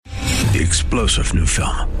The explosive new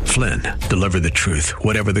film, Flynn, deliver the truth,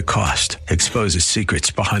 whatever the cost, exposes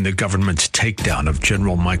secrets behind the government's takedown of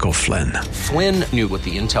General Michael Flynn. Flynn knew what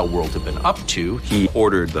the intel world had been up to. He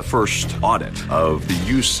ordered the first audit of the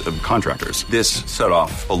use of contractors. This set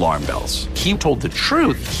off alarm bells. He told the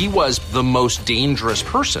truth. He was the most dangerous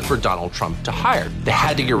person for Donald Trump to hire. They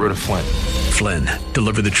had to get rid of Flynn. Flynn,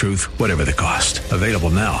 deliver the truth, whatever the cost. Available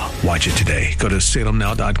now. Watch it today. Go to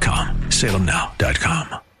salemnow.com.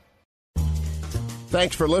 salemnow.com.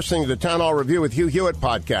 Thanks for listening to the Town Hall Review with Hugh Hewitt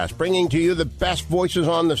podcast, bringing to you the best voices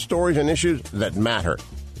on the stories and issues that matter.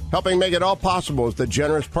 Helping make it all possible is the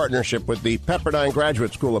generous partnership with the Pepperdine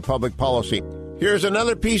Graduate School of Public Policy. Here's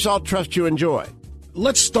another piece I'll trust you enjoy.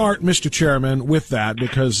 Let's start, Mr. Chairman, with that,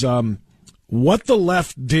 because what the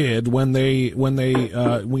left did when you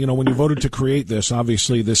voted to create this,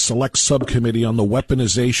 obviously this select subcommittee on the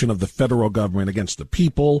weaponization of the federal government against the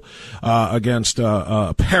people, against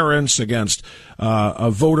parents, against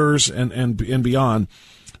voters, and beyond.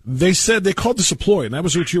 They said they called this a ploy, and that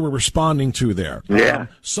was what you were responding to there. Yeah.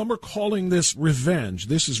 Some are calling this revenge.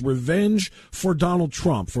 This is revenge for Donald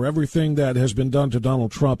Trump, for everything that has been done to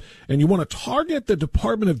Donald Trump. And you want to target the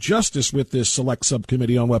Department of Justice with this select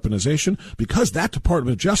subcommittee on weaponization because that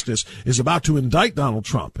Department of Justice is about to indict Donald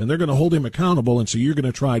Trump, and they're going to hold him accountable, and so you're going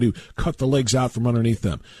to try to cut the legs out from underneath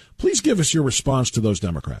them. Please give us your response to those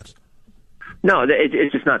Democrats. No,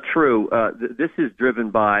 it's just not true. This is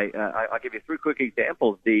driven by, I'll give you three quick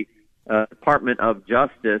examples. The Department of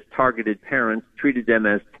Justice targeted parents, treated them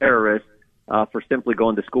as terrorists for simply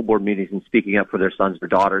going to school board meetings and speaking up for their sons or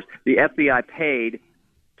daughters. The FBI paid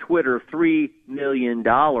Twitter $3 million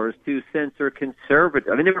to censor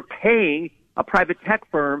conservative. I mean, they were paying a private tech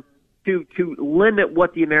firm to limit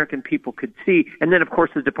what the American people could see. And then, of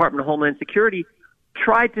course, the Department of Homeland Security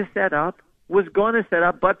tried to set up, was going to set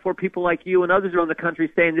up, but for people like you and others around the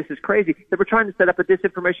country saying this is crazy, they were trying to set up a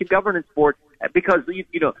disinformation governance board because,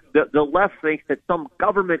 the left thinks that some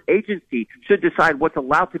government agency should decide what's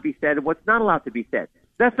allowed to be said and what's not allowed to be said.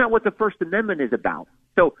 That's not what the First Amendment is about.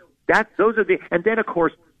 So and then, of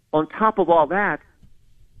course, on top of all that,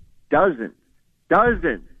 dozens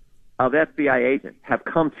of FBI agents have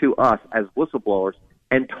come to us as whistleblowers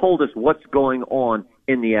and told us what's going on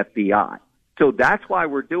in the FBI. So that's why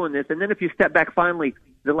we're doing this. And then if you step back, finally,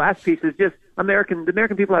 the last piece is just the American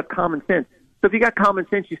people have common sense. So if you got common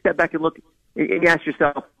sense, you step back and look and you ask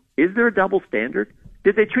yourself, is there a double standard?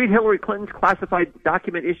 Did they treat Hillary Clinton's classified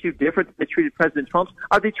document issue different than they treated President Trump's?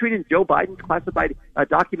 Are they treating Joe Biden's classified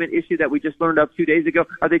document issue that we just learned of 2 days ago?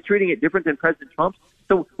 Are they treating it different than President Trump's?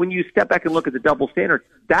 So when you step back and look at the double standard,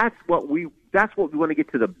 that's what we want to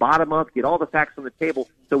get to the bottom of, get all the facts on the table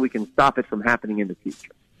so we can stop it from happening in the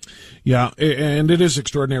future. Yeah, and it is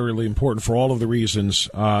extraordinarily important for all of the reasons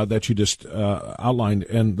that you just outlined,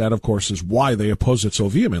 and that, of course, is why they oppose it so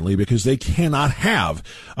vehemently, because they cannot have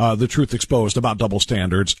the truth exposed about double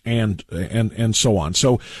standards and so on.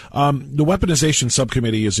 So the weaponization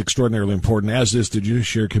subcommittee is extraordinarily important, as is the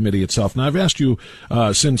Judiciary Committee itself. Now, I've asked you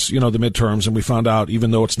since the midterms, and we found out, even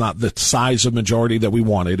though it's not the size of majority that we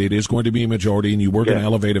wanted, it is going to be a majority, and you were going to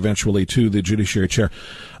elevate eventually to the Judiciary Chair.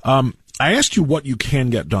 I asked you what you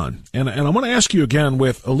can get done, and I want to ask you again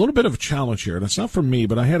with a little bit of a challenge here, and it's not from me,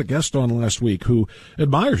 but I had a guest on last week who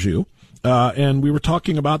admires you, and we were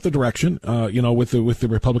talking about the direction, with the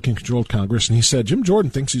Republican-controlled Congress, and he said Jim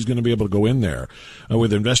Jordan thinks he's going to be able to go in there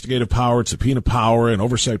with investigative power, subpoena power, and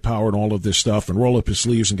oversight power, and all of this stuff, and roll up his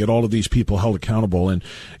sleeves and get all of these people held accountable. And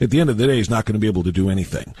at the end of the day, he's not going to be able to do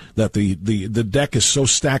anything. That the deck is so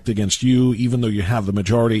stacked against you, even though you have the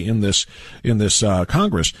majority in this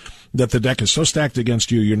Congress, that the deck is so stacked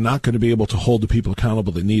against you, you're not going to be able to hold the people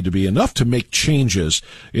accountable that need to be enough to make changes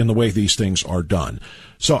in the way these things are done.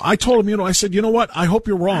 So I told him, I said, you know what? I hope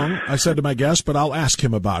you're wrong, I said to my guest, but I'll ask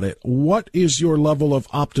him about it. What is your level of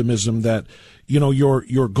optimism that,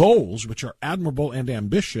 your goals, which are admirable and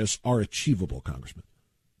ambitious, are achievable, Congressman?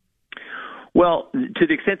 Well, to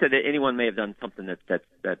the extent that anyone may have done something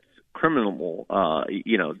that's criminal,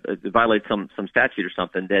 violate some statute or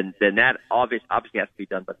something, then that obviously has to be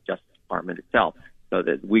done by the Justice Department itself. So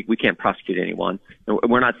that we can't prosecute anyone.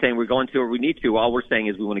 We're not saying we're going to or we need to. All we're saying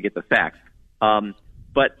is we want to get the facts.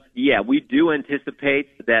 But yeah, we do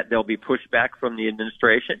anticipate that there'll be pushback from the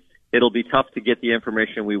administration. It'll be tough to get the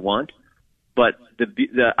information we want. But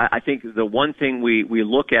I think the one thing we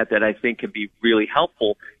look at that I think can be really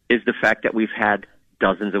helpful is the fact that we've had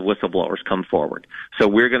dozens of whistleblowers come forward. So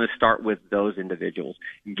we're going to start with those individuals,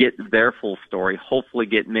 get their full story, hopefully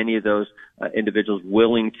get many of those individuals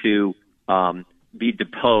willing to be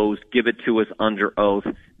deposed, give it to us under oath.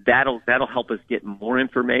 That'll help us get more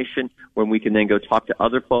information when we can then go talk to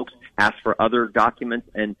other folks, ask for other documents,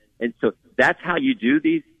 and so that's how you do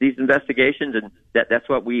these investigations, and that's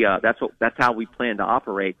how we plan to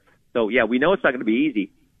operate. So yeah, we know it's not going to be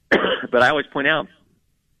easy, but I always point out,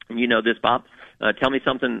 and you know this, Bob. Tell me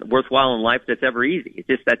something worthwhile in life that's ever easy.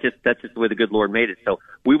 That's just the way the good Lord made it. So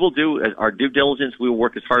we will do our due diligence. We will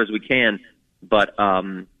work as hard as we can, but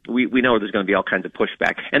we know there's going to be all kinds of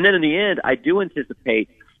pushback. And then in the end, I do anticipate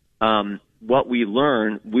what we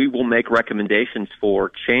learn. We will make recommendations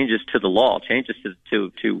for changes to the law, changes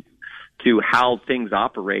to how things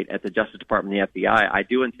operate at the Justice Department and the FBI. I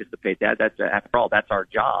do anticipate that. That's after all, that's our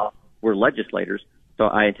job. We're legislators, so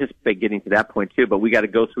I anticipate getting to that point too. But we got to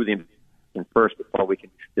go through the first before we can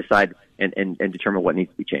decide and determine what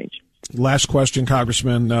needs to be changed. Last question,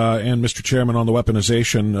 Congressman and Mr. Chairman, on the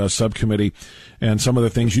weaponization subcommittee and some of the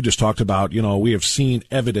things you just talked about. You know, we have seen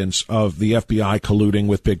evidence of the FBI colluding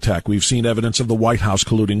with big tech. We've seen evidence of the White House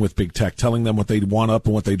colluding with big tech, telling them what they want up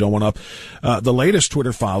and what they don't want up. The latest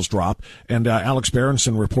Twitter files drop, and Alex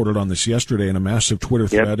Berenson reported on this yesterday in a massive Twitter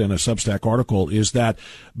thread and a Substack article, is that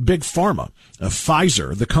Big Pharma,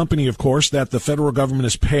 Pfizer, the company, of course, that the federal government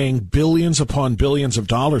is paying billions upon billions of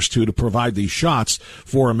dollars to provide these shots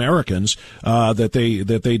for Americans, that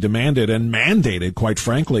they demanded and mandated, quite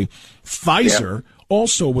frankly. Pfizer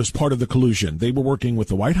also was part of the collusion. They were working with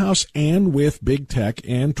the White House and with big tech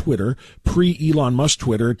and Twitter, pre-Elon Musk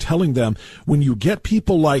Twitter, telling them, when you get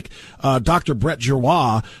people like Dr. Brett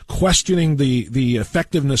Giroir questioning the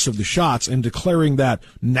effectiveness of the shots and declaring that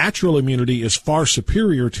natural immunity is far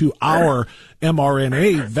superior to our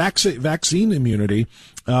mRNA vaccine immunity,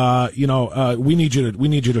 we need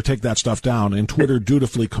you to take that stuff down. And Twitter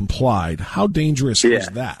dutifully complied. How dangerous is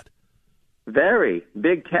that? Very.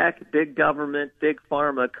 Big tech, big government, big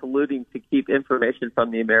pharma colluding to keep information from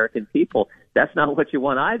the American people. That's not what you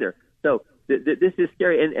want either. So this is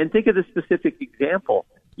scary. And think of the specific example.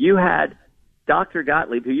 You had Dr.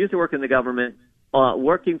 Gottlieb, who used to work in the government,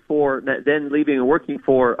 then leaving and working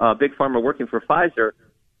for big pharma, working for Pfizer,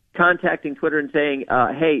 contacting Twitter and saying,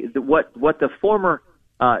 hey, what the former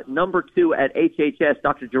number 2 at HHS,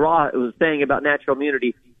 Dr. Giroir, was saying about natural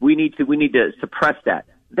immunity, we need to suppress that.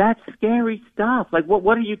 That's scary stuff. Like,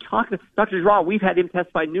 what are you talking about? Dr. Giroir, we've had him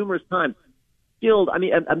testify numerous times. Skilled,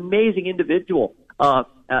 an amazing individual.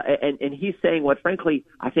 And he's saying what, frankly,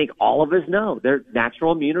 I think all of us know. Their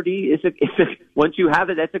natural immunity is once you have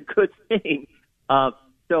it, that's a good thing. But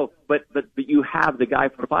you have the guy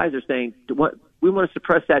from Pfizer saying, we want to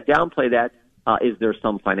suppress that, downplay that. Is there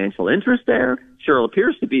some financial interest there? Sure, it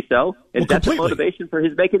appears to be so. Is that the motivation for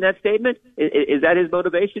his making that statement? Is that his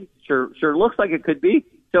motivation? Sure, looks like it could be.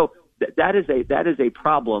 So that is a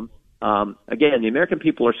problem. Again, the American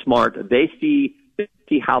people are smart. They see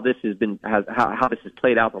how this how this has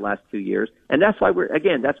played out the last 2 years, and that's why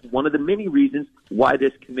that's one of the many reasons why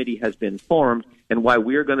this committee has been formed, and why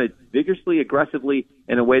we are going to vigorously, aggressively,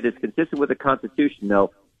 in a way that's consistent with the Constitution,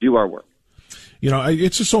 do our work. You know,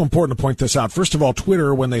 it's just so important to point this out. First of all,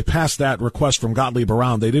 Twitter, when they passed that request from Gottlieb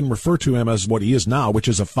around, they didn't refer to him as what he is now, which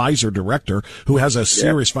is a Pfizer director who has a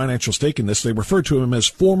serious financial stake in this. They referred to him as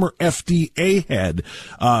former FDA head,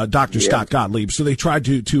 Dr. Scott Gottlieb. So they tried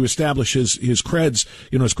to establish his creds,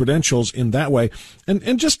 his credentials in that way.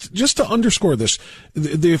 And just to underscore this,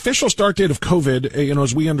 the official start date of COVID,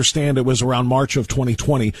 as we understand it, was around March of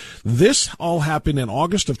 2020. This all happened in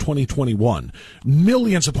August of 2021.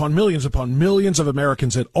 Millions upon millions upon millions of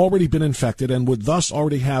Americans had already been infected and would thus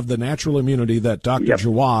already have the natural immunity that Dr.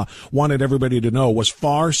 Giroir wanted everybody to know was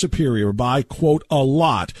far superior by, quote, a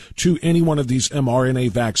lot to any one of these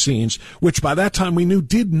mRNA vaccines, which by that time we knew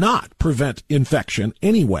did not prevent infection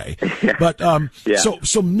anyway. But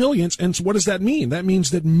so millions, and what does that mean? That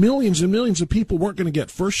means that millions and millions of people weren't going to get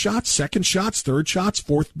first shots, second shots, third shots,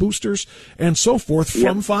 fourth boosters, and so forth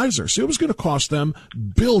from Pfizer. So it was going to cost them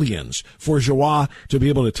billions for Giroir to be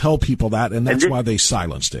able to tell people that, and that's why they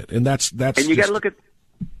silenced it. And that's. And you got to look at.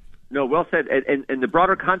 No, well said. And the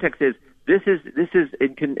broader context is this is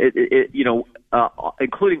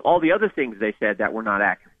including all the other things they said that were not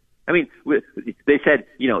accurate. I mean, they said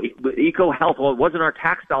EcoHealth. Well, it wasn't our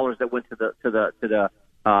tax dollars that went to the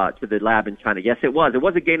lab in China. Yes, it was. It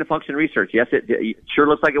was a gain of function research. Yes, it sure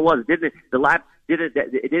looks like it was. The lab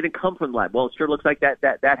it didn't come from the lab. Well, it sure looks like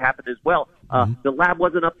that happened as well. The lab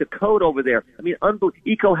wasn't up to code over there. I mean,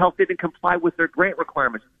 EcoHealth didn't comply with their grant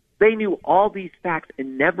requirements. They knew all these facts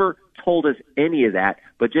and never told us any of that,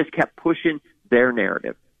 but just kept pushing their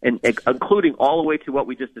narrative, and including all the way to what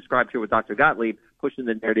we just described here with Dr. Gottlieb, pushing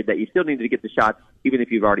the narrative that you still need to get the shots even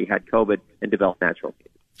if you've already had COVID and developed natural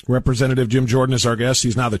immunity. Representative Jim Jordan is our guest.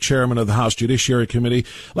 He's now the chairman of the House Judiciary Committee.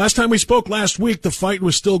 Last time we spoke last week, the fight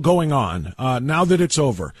was still going on. Now that it's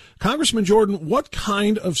over, Congressman Jordan, what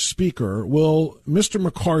kind of speaker will Mr.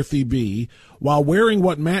 McCarthy be while wearing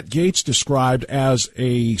what Matt Gaetz described as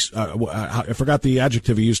I forgot the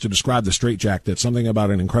adjective he used to describe the straitjacket, something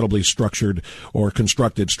about an incredibly structured or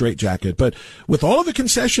constructed straitjacket. But with all of the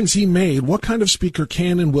concessions he made, what kind of speaker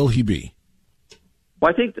can and will he be?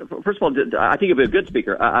 Well, I think, first of all, I think he'll be a good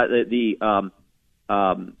speaker. Even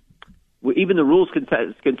the rules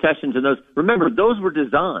concessions and those, remember, those were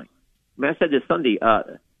designed. I mean, I said this Sunday,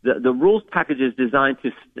 the rules package is designed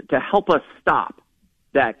to help us stop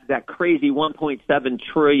that crazy $1.7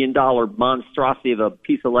 trillion monstrosity of a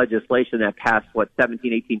piece of legislation that passed,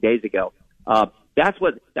 17, 18 days ago. That's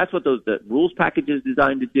what the rules package is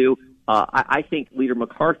designed to do. I think Leader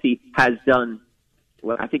McCarthy has done.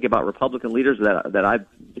 When I think about Republican leaders that I've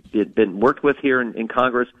been worked with here in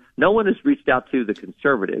Congress, no one has reached out to the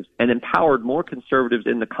conservatives and empowered more conservatives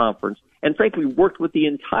in the conference, and frankly worked with the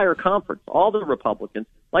entire conference, all the Republicans,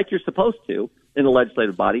 like you're supposed to in the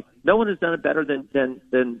legislative body. No one has done it better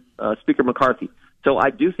than Speaker McCarthy. So I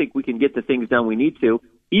do think we can get the things done we need to,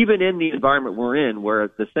 even in the environment we're in, where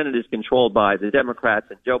the Senate is controlled by the Democrats,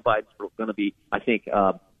 and Joe Biden's going to be, I think,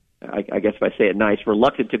 I guess if I say it nice,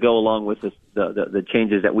 reluctant to go along with the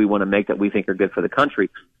changes that we want to make that we think are good for the country.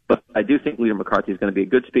 But I do think Leader McCarthy is going to be a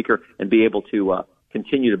good speaker and be able to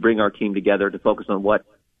continue to bring our team together to focus on what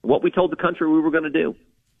we told the country we were going to do.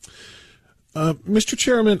 Mr.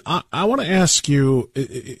 Chairman, I want to ask you,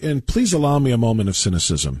 and please allow me a moment of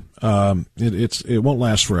cynicism. It won't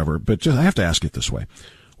last forever, but I have to ask it this way.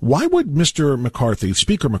 Why would Mr. McCarthy,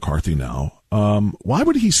 Speaker McCarthy now, why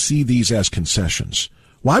would he see these as concessions?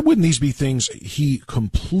 Why wouldn't these be things he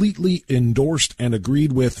completely endorsed and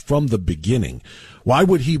agreed with from the beginning? Why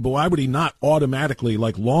would he not automatically,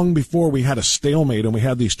 like long before we had a stalemate and we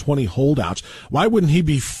had these 20 holdouts, why wouldn't he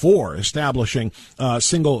be for establishing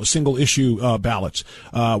single issue ballots?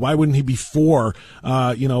 Why wouldn't he be for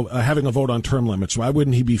having a vote on term limits? Why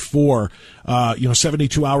wouldn't he be for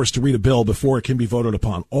 72 hours to read a bill before it can be voted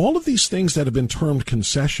upon? All of these things that have been termed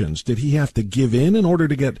concessions, did he have to give in order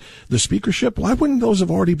to get the speakership? Why wouldn't those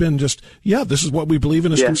have already been just, this is what we believe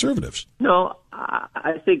in as conservatives? No,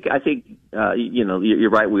 I think you're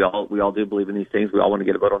right. We all do believe in these things. We all want to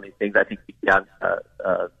get a vote on these things. I think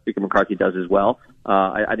Speaker McCarthy does as well.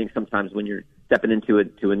 I think sometimes when you're stepping into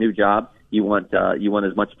a new job, you want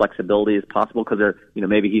as much flexibility as possible, because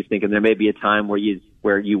maybe he's thinking there may be a time where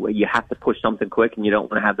you have to push something quick and you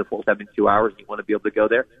don't want to have the full 72 hours. You want to be able to go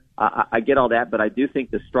there. I get all that, but I do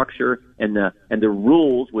think the structure and the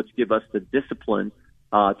rules, which give us the discipline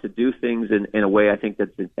to do things in a way I think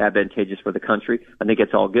that's advantageous for the country. I think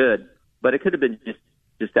it's all good, but it could have been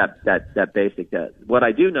just that basic. What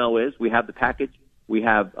I do know is we have the package. We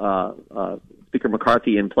have Speaker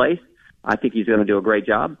McCarthy in place. I think he's going to do a great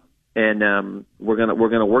job, and we're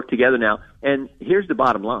going to work together now. And here's the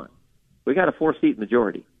bottom line: we got a 4-seat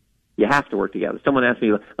majority. You have to work together. Someone asked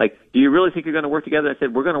me, do you really think you're going to work together? I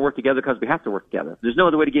said, we're going to work together because we have to work together. There's no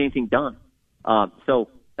other way to get anything done.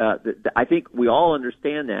 I think we all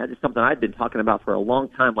understand that. It's something I've been talking about for a long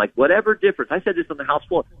time. Whatever difference, I said this on the House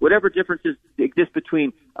floor, whatever differences exist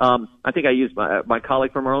between, I think I used my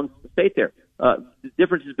colleague from our own state there,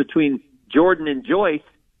 differences between Jordan and Joyce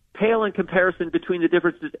pale in comparison between the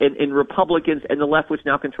differences in Republicans and the left, which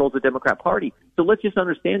now controls the Democrat Party. So let's just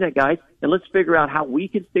understand that, guys, and let's figure out how we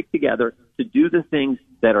can stick together to do the things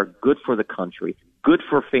that are good for the country, good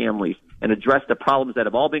for families, and address the problems that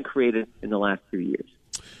have all been created in the last 2 years.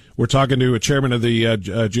 We're talking to a chairman of the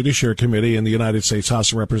Judiciary Committee in the United States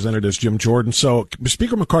House of Representatives, Jim Jordan. So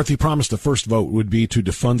Speaker McCarthy promised the first vote would be to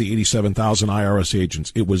defund the 87,000 IRS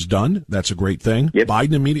agents. It was done. That's a great thing. Yep.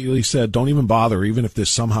 Biden immediately said, don't even bother. Even if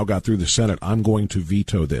this somehow got through the Senate, I'm going to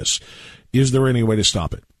veto this. Is there any way to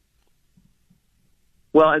stop it?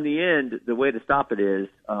 Well, in the end, the way to stop it is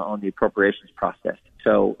on the appropriations process.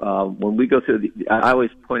 So when we go through I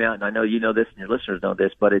always point out, and I know you know this and your listeners know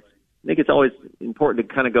this, but I think it's always important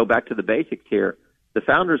to kind of go back to the basics here. The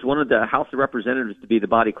founders wanted the House of Representatives to be the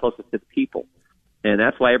body closest to the people. And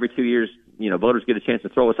that's why every 2 years, voters get a chance to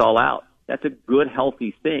throw us all out. That's a good,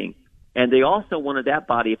 healthy thing. And they also wanted that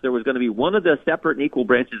body, if there was going to be one of the separate and equal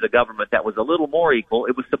branches of government that was a little more equal,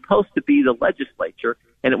 it was supposed to be the legislature,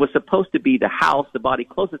 and it was supposed to be the House, the body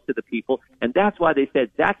closest to the people. And that's why they said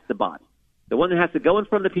that's the body. The one that has to go in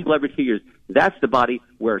front of the people every 2 years, that's the body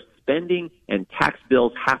where spending and tax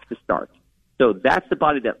bills have to start. So that's the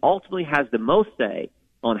body that ultimately has the most say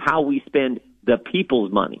on how we spend the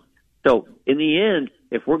people's money. So in the end,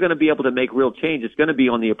 if we're going to be able to make real change, it's going to be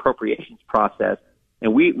on the appropriations process.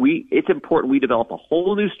 And it's important we develop a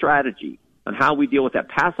whole new strategy on how we deal with that.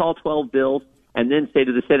 Pass all 12 bills, and then say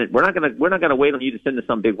to the Senate, we're not going to wait on you to send us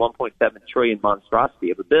some big 1.7 trillion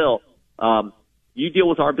monstrosity of a bill. You deal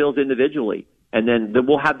with our bills individually. And then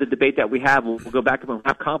we'll have the debate that we have. We'll go back and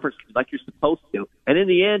have conferences like you're supposed to. And in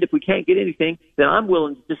the end, if we can't get anything, then I'm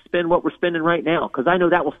willing to just spend what we're spending right now, because I know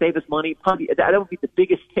that will save us money. Probably that would be the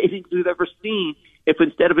biggest savings we've ever seen if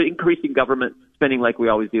instead of increasing government spending like we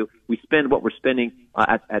always do, we spend what we're spending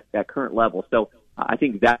at current level. So I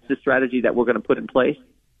think that's the strategy that we're going to put in place,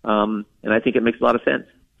 and I think it makes a lot of sense.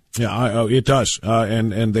 Yeah, it does,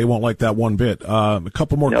 and they won't like that one bit. A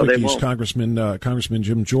couple more quickies, Congressman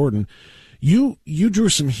Jim Jordan. You drew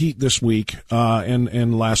some heat this week,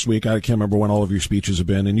 and last week. I can't remember when all of your speeches have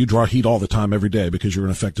been, and you draw heat all the time, every day, because you're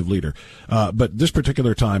an effective leader. But this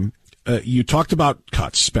particular time, you talked about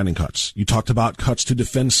spending cuts. You talked about cuts to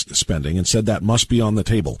defense spending and said that must be on the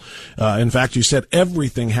table. In fact, you said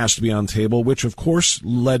everything has to be on the table, which of course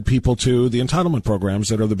led people to the entitlement programs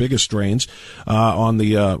that are the biggest drains on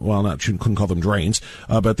the couldn't call them drains,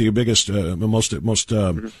 but the biggest, most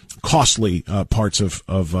costly parts of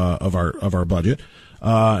our budget.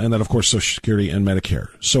 And then, of course, Social Security and Medicare.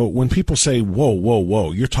 So when people say,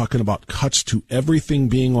 whoa, you're talking about cuts to everything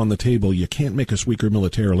being on the table. You can't make us weaker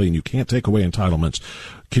militarily, and you can't take away entitlements.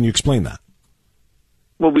 Can you explain that?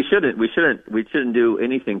 Well, we shouldn't do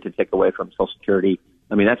anything to take away from Social Security.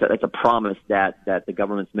 I mean, that's a promise that the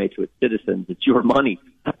government's made to its citizens. It's your money.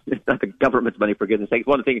 It's not the government's money, for goodness sake. It's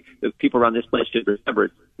one thing that people around this place should remember.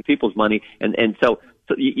 It's the people's money. And so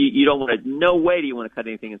you don't want to, no way do you want to cut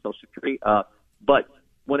anything in Social Security. But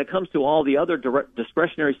when it comes to all the other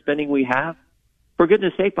discretionary spending we have, for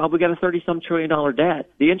goodness sake, Bob, we got a $30-some trillion debt.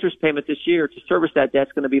 The interest payment this year to service that debt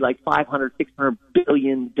is going to be like $500-600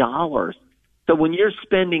 billion. So when you're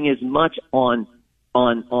spending as much on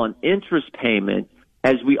interest payment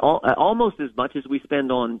as almost as much as we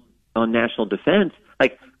spend on national defense,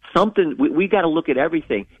 like something, we got to look at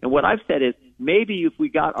everything. And what I've said is maybe if we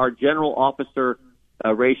got our general officer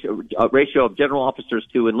ratio of general officers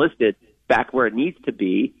to enlisted back where it needs to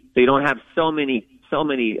be, so you don't have so many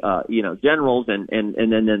generals and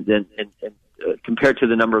compared to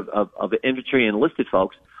the number of infantry and enlisted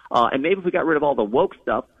folks, and maybe if we got rid of all the woke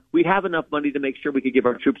stuff, we'd have enough money to make sure we could give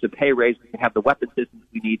our troops a pay raise, we could have the weapon systems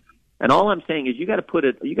we need. And all I'm saying is you got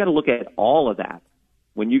to look at all of that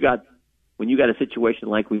when you got a situation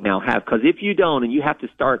like we now have, because if you don't, and you have to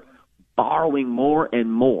start borrowing more and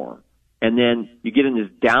more, and then you get in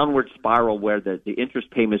this downward spiral where the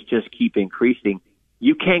interest payments just keep increasing,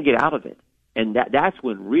 you can't get out of it. And that's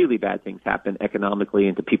when really bad things happen economically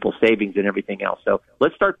and to people's savings and everything else. So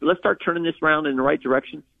let's start turning this around in the right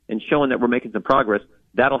direction and showing that we're making some progress.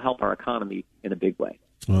 That'll help our economy in a big way.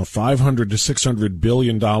 Well, $500 to $600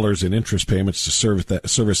 billion in interest payments to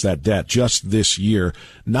service that debt just this year.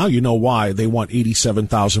 Now you know why they want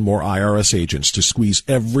 87,000 more IRS agents to squeeze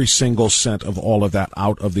every single cent of all of that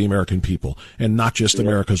out of the American people, and not just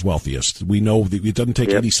America's wealthiest. We know that it doesn't take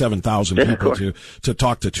 87,000 people to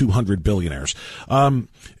talk to 200 billionaires.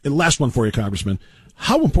 Last one for you, Congressman.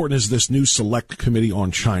 How important is this new select committee on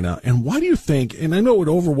China, and why do you think, and I know it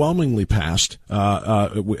overwhelmingly passed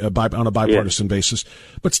on a bipartisan basis,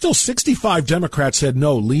 but still 65 Democrats said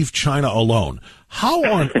no, leave China alone. How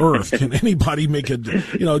on earth can anybody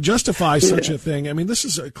justify such a thing? I mean, this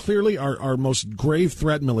is clearly our most grave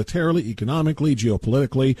threat militarily, economically,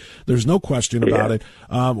 geopolitically. There's no question about it.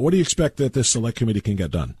 What do you expect that this select committee can get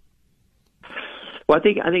done? Well,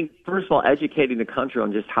 I think first of all, educating the country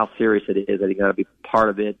on just how serious it is. I think that'll be part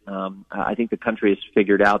of it. I think the country has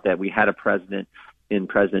figured out that we had a president in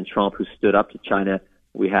President Trump who stood up to China.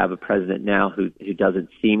 We have a president now who doesn't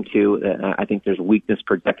seem to. I think there's weakness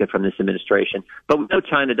projected from this administration. But we know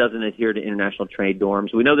China doesn't adhere to international trade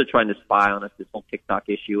norms. We know they're trying to spy on us. This whole TikTok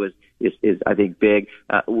issue is I think, big.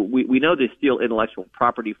 We know they steal intellectual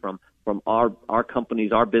property from our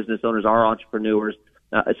companies, our business owners, our entrepreneurs.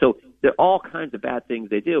 So there are all kinds of bad things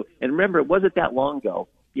they do. And remember, it wasn't that long ago,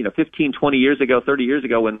 15, 20 years ago, 30 years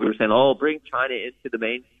ago, when we were saying, bring China into the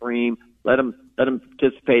mainstream, let them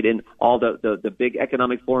participate in all the big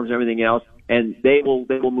economic forums and everything else, and they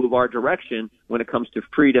will move our direction when it comes to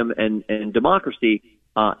freedom and democracy,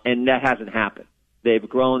 and that hasn't happened. They've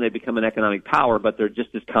grown, they've become an economic power, but they're just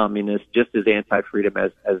as communist, just as anti-freedom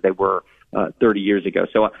as they were 30 years ago.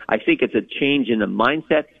 So I think it's a change in the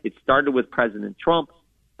mindset. It started with President Trump,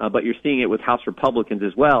 but you're seeing it with House Republicans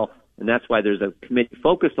as well, and that's why there's a committee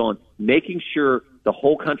focused on making sure the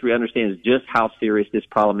whole country understands just how serious this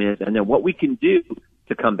problem is and then what we can do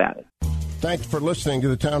to combat it. Thanks for listening to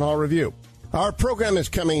the Town Hall Review. Our program is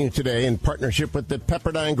coming today in partnership with the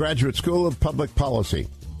Pepperdine Graduate School of Public Policy.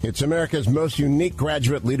 It's America's most unique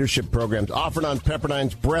graduate leadership programs offered on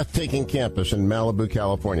Pepperdine's breathtaking campus in Malibu,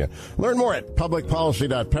 California. Learn more at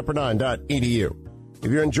publicpolicy.pepperdine.edu.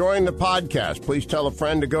 If you're enjoying the podcast, please tell a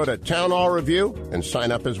friend to go to Town Hall Review and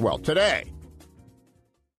sign up as well today.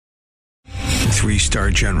 3-star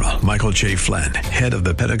General Michael J. Flynn, head of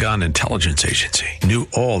the Pentagon Intelligence Agency, knew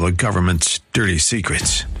all the government's dirty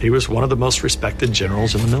secrets. He was one of the most respected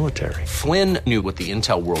generals in the military. Flynn knew what the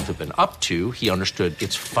intel world had been up to. He understood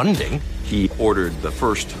its funding. He ordered the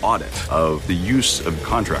first audit of the use of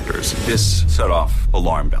contractors. This set off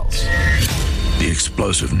alarm bells. The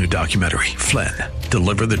explosive new documentary, Flynn,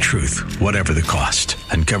 Deliver the Truth, Whatever the Cost,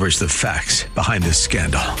 uncovers the facts behind this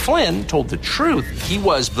scandal. Flynn told the truth. He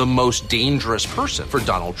was the most dangerous person for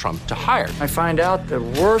Donald Trump to hire. I find out the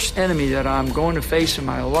worst enemy that I'm going to face in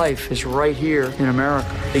my life is right here in America.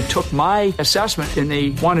 They took my assessment and they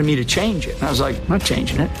wanted me to change it. And I was like, I'm not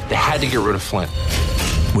changing it. They had to get rid of Flynn.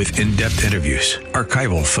 With in-depth interviews,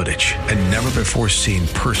 archival footage, and never-before-seen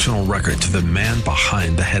personal records of the man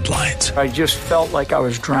behind the headlines. I just felt like I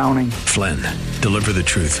was drowning. Flynn, Deliver the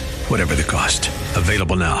Truth, Whatever the Cost.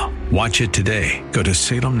 Available now. Watch it today. Go to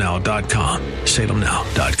salemnow.com.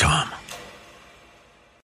 salemnow.com.